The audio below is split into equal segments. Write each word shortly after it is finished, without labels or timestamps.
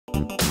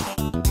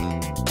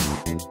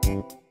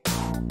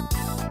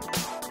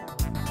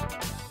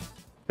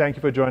Thank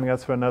you for joining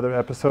us for another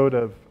episode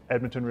of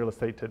Edmonton Real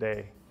Estate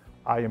Today.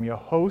 I am your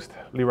host,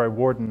 LeRoy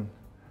Warden,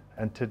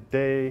 and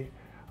today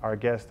our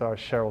guests are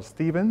Sheryl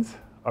Stevens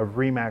of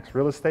Remax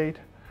Real Estate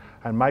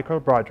and Michael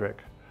Brodrick,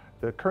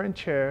 the current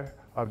chair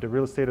of the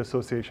Real Estate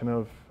Association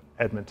of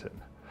Edmonton.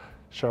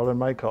 Sheryl and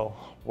Michael,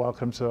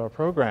 welcome to our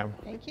program.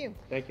 Thank you.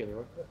 Thank you,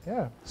 LeRoy.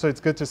 Yeah, so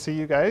it's good to see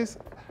you guys.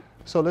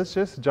 So let's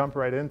just jump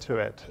right into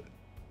it.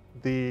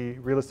 The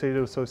Real Estate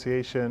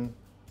Association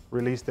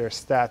released their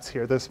stats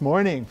here this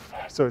morning,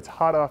 so it's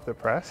hot off the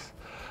press.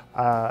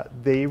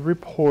 They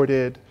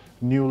reported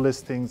new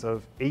listings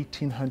of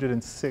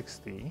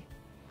 1,860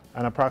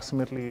 and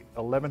approximately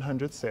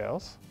 1,100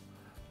 sales,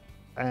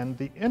 and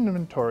the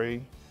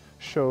inventory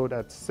showed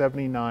at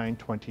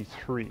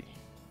 7,923.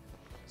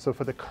 So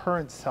for the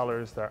current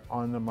sellers that are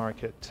on the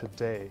market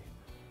today,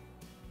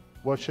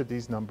 what should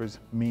these numbers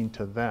mean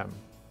to them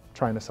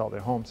trying to sell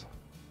their homes?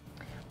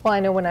 Well, I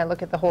know when I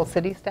look at the whole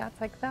city stats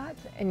like that,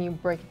 and you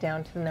break it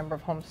down to the number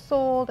of homes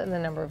sold and the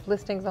number of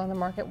listings on the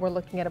market, we're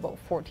looking at about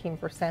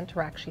 14%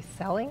 are actually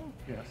selling.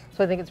 Yes.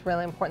 So I think it's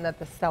really important that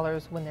the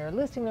sellers, when they're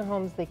listing their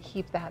homes, they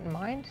keep that in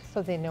mind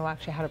so they know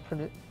actually how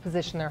to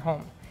position their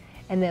home.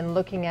 And then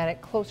looking at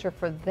it closer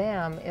for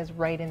them is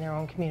right in their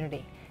own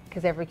community,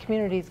 because every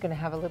community is going to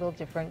have a little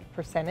different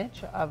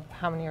percentage of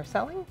how many are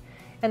selling.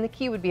 And the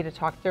key would be to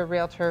talk to their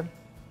realtor,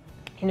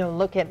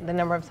 look at the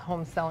number of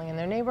homes selling in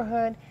their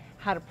neighborhood,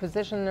 how to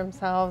position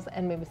themselves,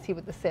 and maybe see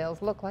what the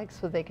sales look like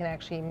so they can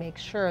actually make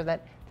sure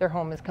that their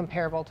home is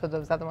comparable to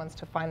those other ones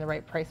to find the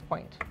right price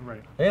point.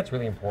 Right. I think it's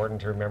really important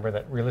to remember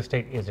that real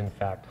estate is in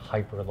fact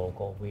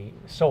hyper-local. We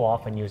so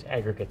often use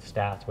aggregate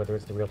stats, whether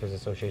it's the Realtors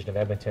Association of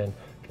Edmonton,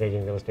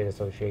 Canadian Real Estate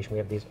Association. We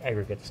have these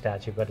aggregate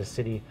stats. You've got a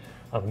city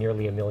of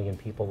nearly 1 million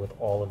people with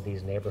all of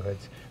these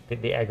neighborhoods.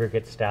 The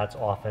aggregate stats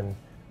often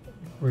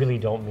really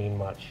don't mean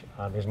much.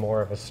 There's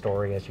more of a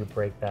story as you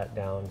break that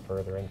down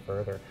further and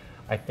further.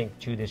 I think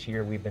too this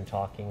year we've been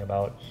talking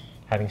about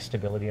having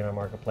stability in our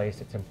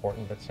marketplace. It's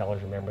important that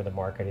sellers remember the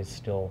market is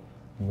still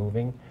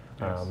moving.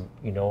 Yes.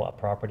 A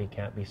property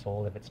can't be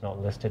sold if it's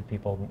not listed.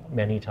 People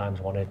many times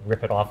want to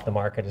rip it off the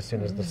market as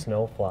soon as the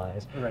snow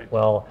flies. Right.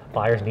 Well,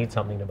 buyers need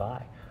something to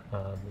buy.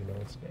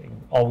 It's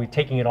always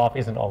taking it off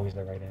isn't always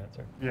the right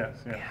answer. Yes.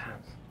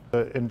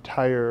 The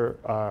entire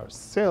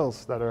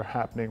sales that are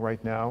happening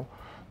right now,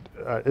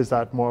 is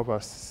that more of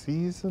a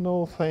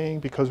seasonal thing?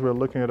 Because we're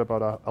looking at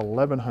about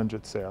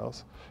 1,100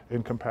 sales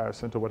in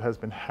comparison to what has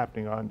been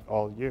happening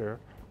all year.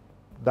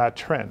 That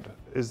trend,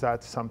 is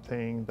that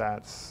something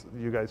that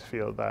you guys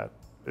feel that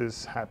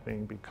is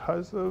happening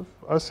because of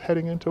us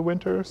heading into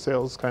winter,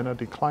 sales kind of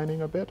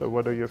declining a bit, or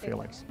what are your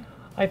feelings?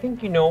 I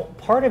think,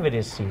 part of it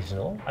is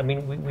seasonal. I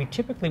mean, we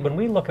typically, when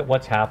we look at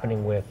what's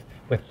happening with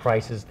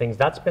prices, things,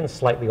 that's been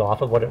slightly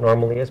off of what it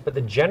normally is, but the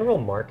general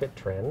market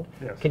trend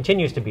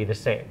continues to be the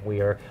same.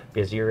 We are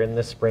busier in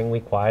the spring, we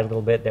quiet a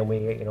little bit, then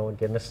we, again,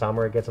 in the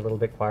summer it gets a little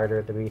bit quieter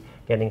at the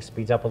beginning,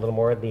 speeds up a little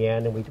more at the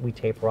end, and we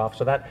taper off.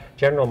 So that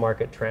general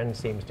market trend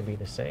seems to be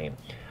the same.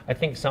 I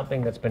think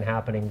something that's been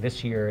happening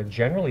this year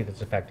generally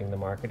that's affecting the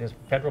market is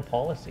federal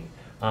policy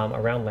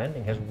around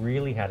lending has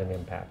really had an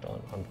impact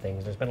on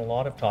things. There's been a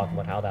lot of talk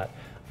about how that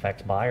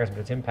affects buyers, but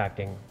it's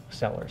impacting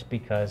sellers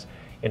because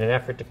in an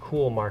effort to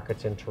cool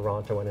markets in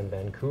Toronto and in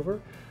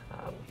Vancouver,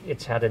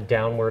 it's had a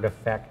downward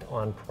effect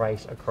on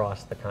price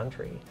across the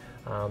country,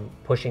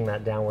 pushing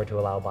that downward to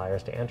allow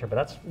buyers to enter. But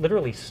that's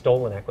literally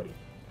stolen equity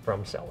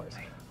from sellers.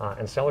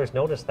 And sellers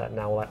notice that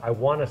now. Well, I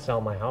want to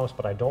sell my house,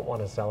 but I don't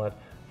want to sell it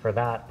for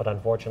that. But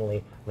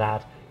unfortunately,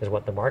 that is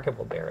what the market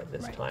will bear at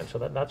this time. So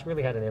that's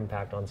really had an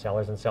impact on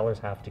sellers, and sellers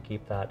have to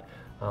keep that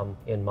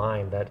in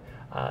mind, that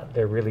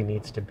there really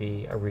needs to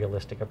be a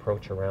realistic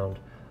approach around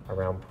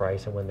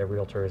price, and when the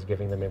realtor is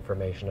giving them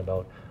information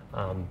about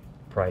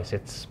price,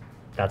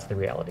 that's the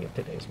reality of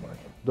today's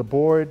market. The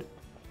board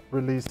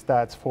released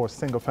stats for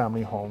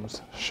single-family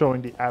homes,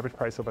 showing the average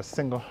price of a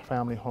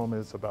single-family home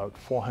is about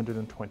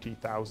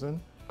 $420,000.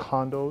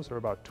 Condos are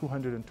about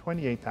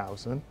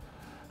 $228,000,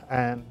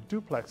 and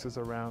duplexes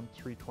around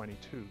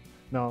 $322,000.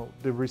 Now,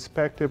 the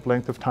respective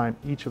length of time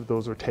each of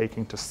those are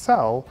taking to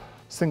sell,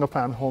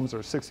 single-family homes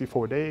are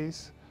 64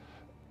 days,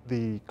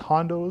 the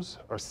condos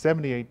are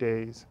 78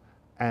 days,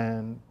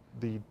 and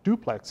the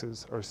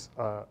duplexes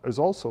is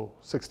also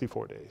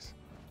 64 days.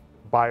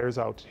 Buyers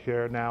out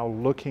here now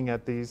looking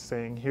at these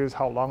saying, here's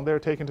how long they're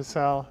taking to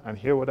sell, and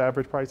here what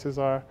average prices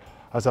are.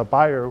 As a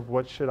buyer,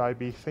 what should I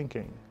be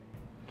thinking?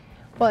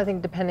 Well, I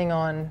think depending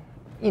on,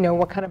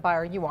 what kind of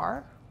buyer you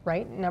are,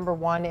 right? Number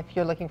one, if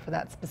you're looking for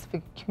that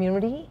specific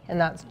community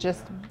and that's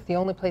just the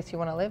only place you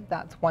want to live,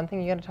 that's one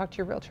thing you got to talk to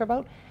your realtor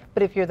about.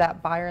 But if you're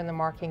that buyer in the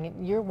market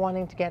and you're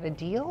wanting to get a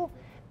deal,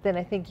 then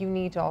I think you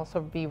need to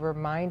also be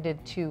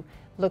reminded to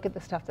look at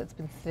the stuff that's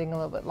been sitting a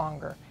little bit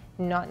longer.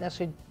 Not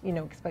necessarily,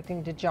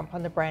 expecting to jump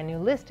on the brand new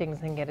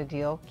listings and get a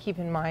deal. Keep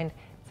in mind,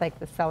 it's like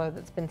the seller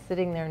that's been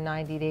sitting there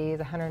 90 days,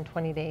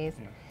 120 days.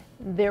 Yeah.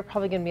 They're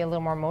probably going to be a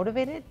little more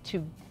motivated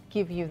to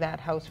give you that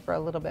house for a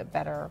little bit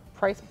better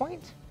price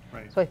point.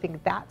 Right. So I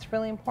think that's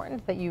really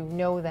important, that you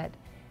know that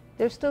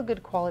there's still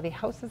good quality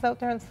houses out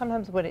there, and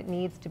sometimes what it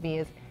needs to be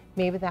is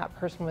maybe that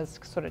person was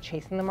sort of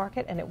chasing the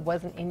market and it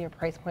wasn't in your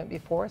price point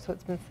before, so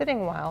it's been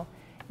sitting a while.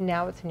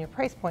 Now it's in your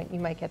price point, you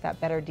might get that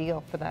better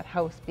deal for that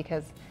house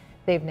because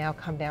they've now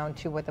come down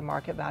to what the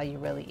market value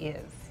really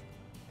is.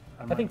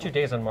 I think 2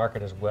 days on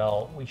market as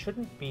well, we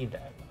shouldn't be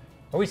that.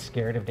 Are we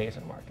scared of days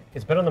on market?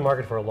 It's been on the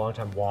market for a long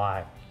time.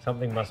 Why?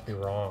 Something must be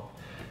wrong.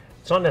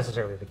 It's not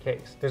necessarily the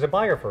case. There's a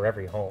buyer for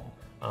every home,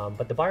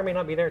 but the buyer may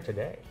not be there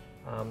today.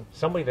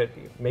 Somebody that,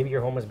 maybe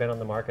your home has been on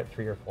the market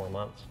 3 or 4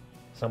 months.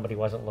 Somebody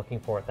wasn't looking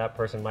for it. That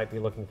person might be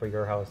looking for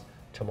your house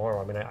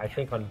tomorrow. I mean, I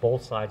think on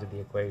both sides of the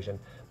equation,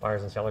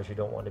 buyers and sellers, you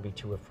don't want to be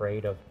too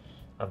afraid of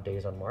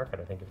days on market.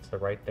 I think if it's the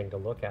right thing to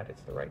look at,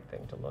 it's the right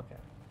thing to look at.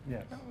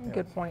 Yes.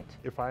 Good point.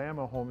 If I am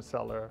a home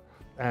seller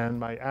and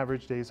my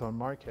average days on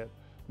market,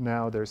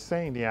 now they're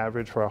saying the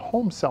average for a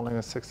home selling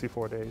is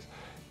 64 days.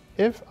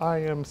 If I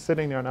am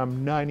sitting there and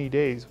I'm 90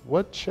 days,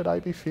 what should I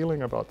be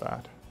feeling about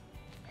that?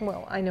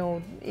 Well, I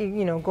know,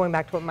 you know, going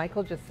back to what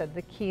Michael just said,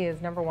 the key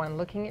is number one,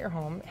 looking at your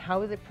home,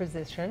 how is it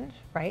positioned,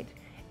 right?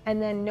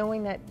 And then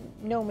knowing that,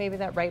 no, maybe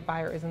that right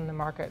buyer is in the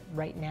market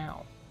right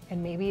now.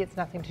 And maybe it's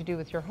nothing to do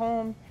with your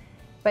home,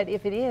 but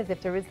if it is, if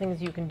there is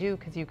things you can do,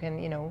 because you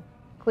can, you know,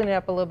 clean it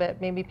up a little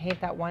bit, maybe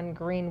paint that one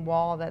green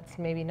wall that's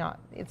maybe not,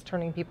 it's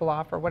turning people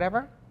off or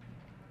whatever,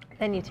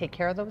 then you take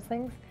care of those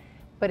things.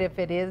 But if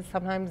it is,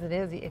 sometimes it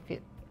is, if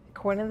it,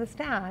 according to the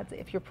stats,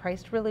 if you're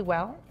priced really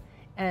well,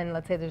 and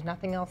let's say there's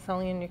nothing else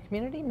selling in your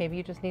community, maybe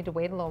you just need to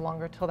wait a little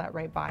longer till that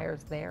right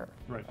buyer's there.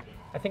 Right.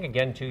 I think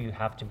again too, you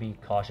have to be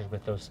cautious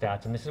with those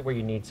stats, and this is where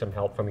you need some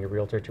help from your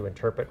realtor to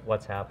interpret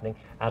what's happening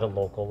at a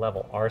local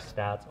level. Our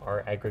stats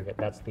are aggregate.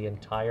 That's the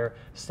entire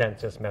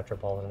census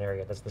metropolitan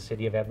area. That's the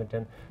city of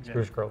Edmonton,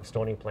 Spruce Grove,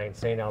 Stony Plain,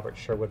 St. Albert,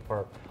 Sherwood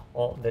Park,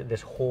 all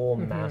this whole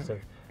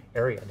massive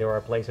area. There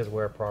are places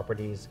where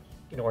properties,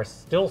 you know, are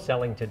still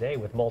selling today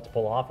with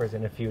multiple offers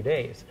in a few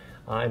days,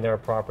 and there are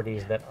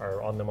properties that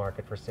are on the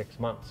market for 6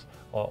 months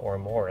or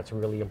more. It's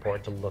really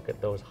important to look at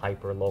those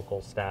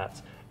hyper-local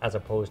stats as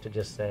opposed to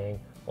just saying,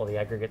 well, the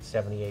aggregate's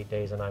 78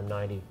 days and I'm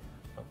 90.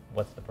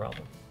 What's the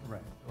problem?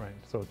 Right, right.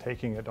 So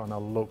taking it on a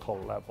local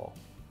level.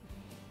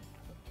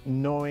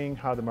 Knowing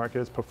how the market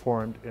has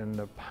performed in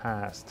the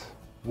past,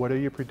 what are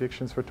your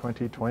predictions for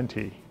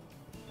 2020?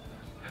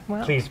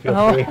 Well, Please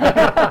feel free.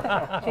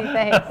 Gee,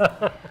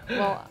 thanks.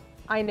 Well,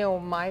 I know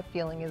my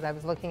feeling is I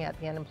was looking at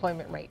the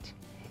unemployment rate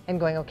and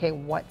going, okay,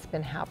 what's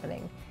been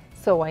happening?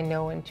 So I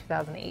know in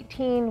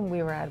 2018,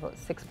 we were at about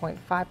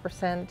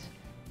 6.5%,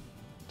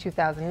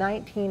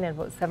 2019 at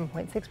about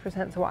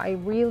 7.6%. So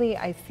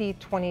I see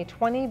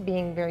 2020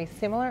 being very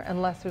similar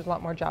unless there's a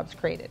lot more jobs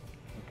created.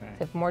 Okay.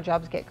 So if more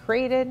jobs get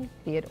created,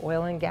 be it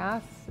oil and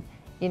gas,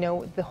 you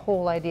know, the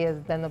whole idea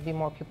is then there'll be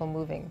more people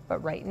moving.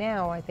 But right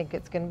now, I think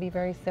it's going to be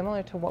very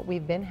similar to what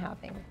we've been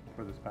having.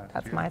 For this past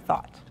That's year. my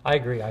thought. I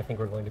agree. I think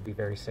we're going to be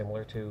very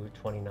similar to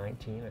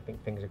 2019. I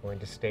think things are going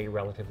to stay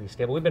relatively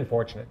stable. We've been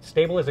fortunate.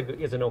 Stable is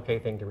an okay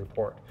thing to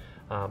report.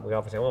 We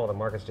often say, well, the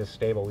market's just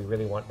stable. We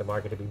really want the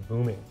market to be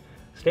booming.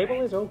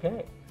 Stable is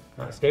okay.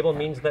 Stable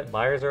means that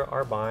buyers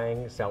are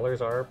buying,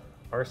 sellers are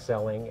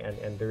selling,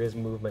 and there is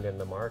movement in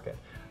the market.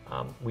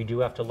 We do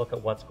have to look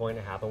at what's going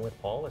to happen with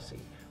policy.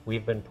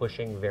 We've been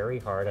pushing very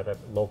hard at a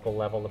local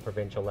level, a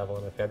provincial level,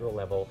 and a federal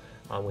level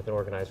with an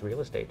organized real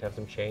estate to have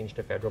some change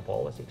to federal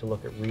policy, to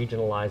look at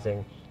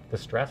regionalizing the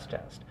stress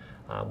test.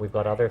 We've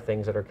got other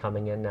things that are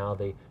coming in now,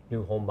 the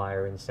new home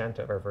buyer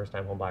incentive, or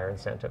first-time home buyer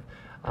incentive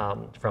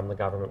from the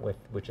government,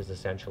 which is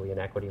essentially an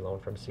equity loan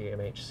from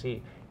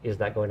CMHC. Is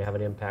that going to have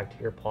an impact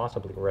here?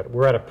 Possibly.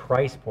 We're at a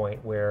price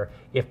point where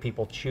if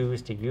people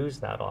choose to use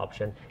that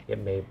option, it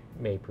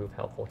may prove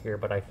helpful here.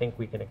 But I think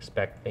we can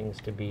expect things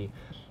to be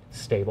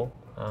stable,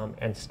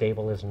 and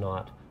stable is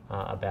not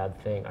a bad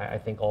thing. I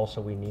think also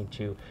we need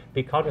to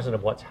be cognizant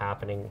of what's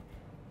happening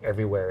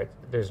everywhere.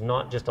 There's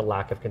not just a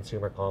lack of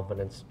consumer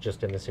confidence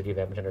just in the city of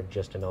Edmonton or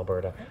just in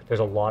Alberta. There's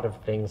a lot of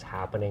things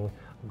happening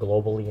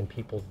globally, and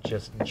people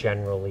just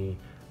generally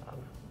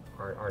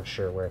aren't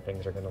sure where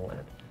things are going to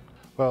land.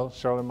 Well,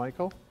 Sheryl and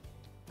Michael,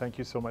 thank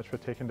you so much for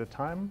taking the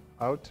time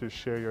out to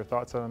share your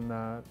thoughts on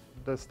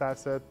the stats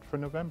set for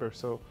November.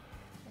 So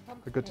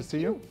good to see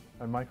you.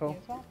 And Michael, You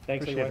as well.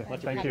 Thanks, appreciate LeRoy. it.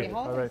 Much Thank appreciated. you.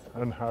 All right,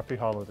 and happy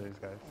holidays,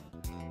 guys.